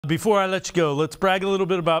Before I let you go, let's brag a little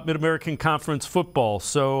bit about Mid-American Conference football.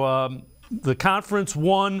 So the conference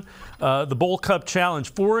won the Bowl Cup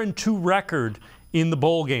Challenge, 4-2 record in the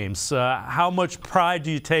bowl games. How much pride do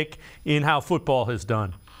you take in how football has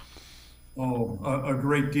done? Oh, a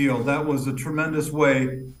great deal. That was a tremendous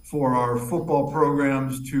way for our football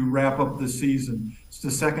programs to wrap up the season. It's the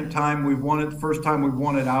second time we've won it. The first time we've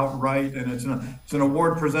won it outright, and it's an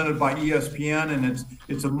award presented by ESPN, and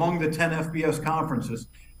it's among the 10 FBS conferences.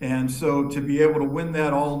 And so to be able to win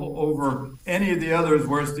that all over any of the others,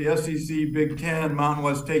 where it's the SEC, Big Ten, Mountain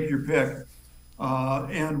West, take your pick.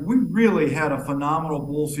 And we really had a phenomenal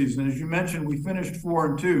bowl season. As you mentioned, we finished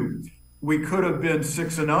 4-2. We could have been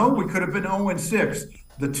 6-0. We could have been 0-6.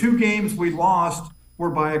 The two games we lost were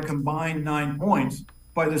by a combined 9 points.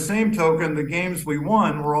 By the same token, the games we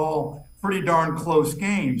won were all pretty darn close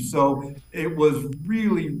games. So it was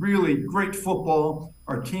really, really great football.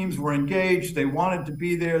 Our teams were engaged. They wanted to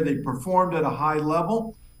be there. They performed at a high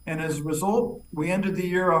level. And as a result, we ended the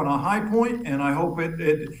year on a high point, and I hope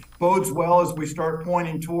it bodes well as we start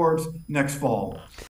pointing towards next fall.